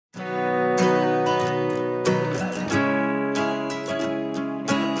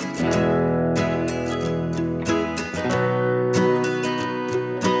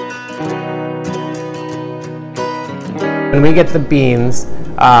When we get the beans,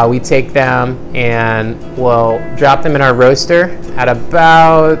 we take them and we'll drop them in our roaster at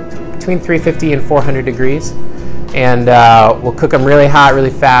about between 350 and 400 degrees. And we'll cook them really hot, really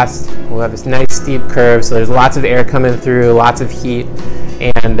fast. We'll have this nice steep curve, so there's lots of air coming through, lots of heat,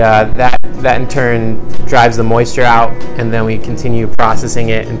 and that in turn drives the moisture out, and then we continue processing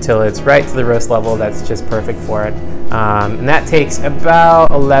it until it's right to the roast level that's just perfect for it. And that takes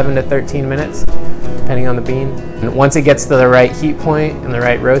about 11 to 13 minutes, depending on the bean. And once it gets to the right heat point and the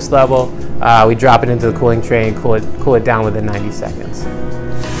right roast level, we drop it into the cooling tray and cool it down within 90 seconds. So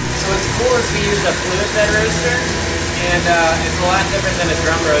what's cool is we use a fluid bed roaster, and it's a lot different than a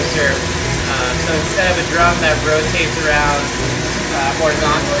drum roaster. So instead of a drum that rotates around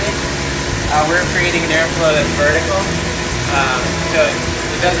horizontally, we're creating an airflow that's vertical. So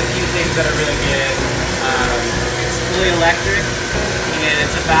it does a few things that are really good. It's fully electric, and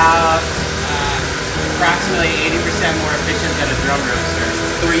it's about approximately 80% more efficient than a drum roaster.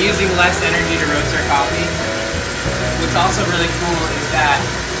 So we're using less energy to roast our coffee. What's also really cool is that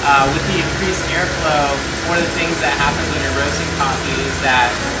with the increased airflow, one of the things that happens when you're roasting coffee is that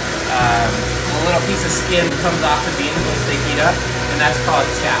a little piece of skin comes off the beans once they heat up, and that's called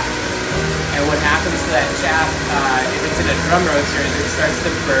chaff. And what happens to that chaff, if it's in a drum roaster, is it starts to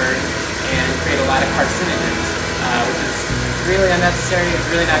burn and create a lot of carcinogens, which is really unnecessary. It's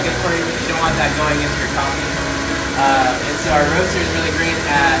really not good for you. You don't want that going into your coffee. And so our roaster is really great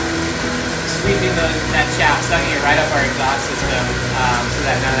at sweeping that chaff, sucking it right up our exhaust system, so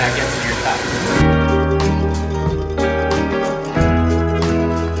that none of that gets in your cup.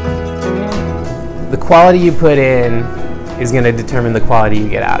 The quality you put in is going to determine the quality you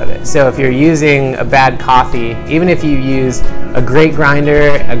get out of it. So if you're using a bad coffee, even if you use a great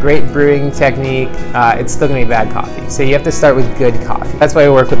grinder, a great brewing technique, it's still going to be bad coffee. So you have to start with good coffee. That's why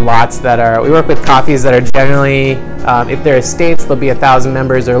we work with lots we work with coffees that are generally, if they're estates, they'll be 1,000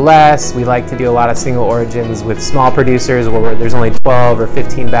 members or less. We like to do a lot of single origins with small producers where there's only 12 or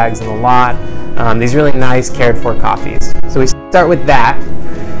 15 bags in the lot. These really nice, cared for coffees. So we start with that,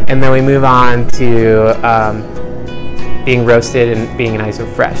 and then we move on to being roasted and being nice and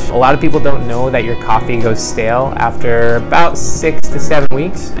fresh. A lot of people don't know that your coffee goes stale after about 6 to 7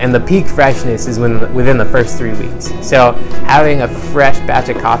 weeks, and the peak freshness is within the first 3 weeks. So having a fresh batch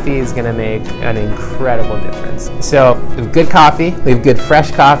of coffee is going to make an incredible difference. So we have good coffee, we have good fresh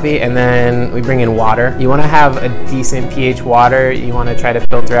coffee, and then we bring in water. You want to have a decent pH water. You want to try to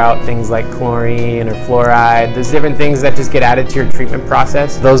filter out things like chlorine or fluoride. There's different things that just get added to your treatment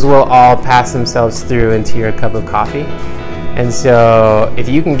process. Those will all pass themselves through into your cup of coffee. And so if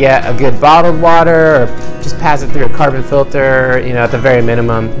you can get a good bottled water or just pass it through a carbon filter, at the very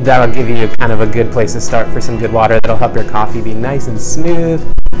minimum, that'll give you kind of a good place to start for some good water that'll help your coffee be nice and smooth.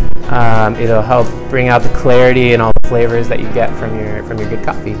 It'll help bring out the clarity and all the flavors that you get from your good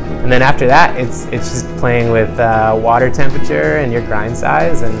coffee. And then after that, it's just playing with water temperature and your grind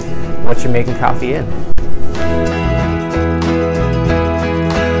size and what you're making coffee in.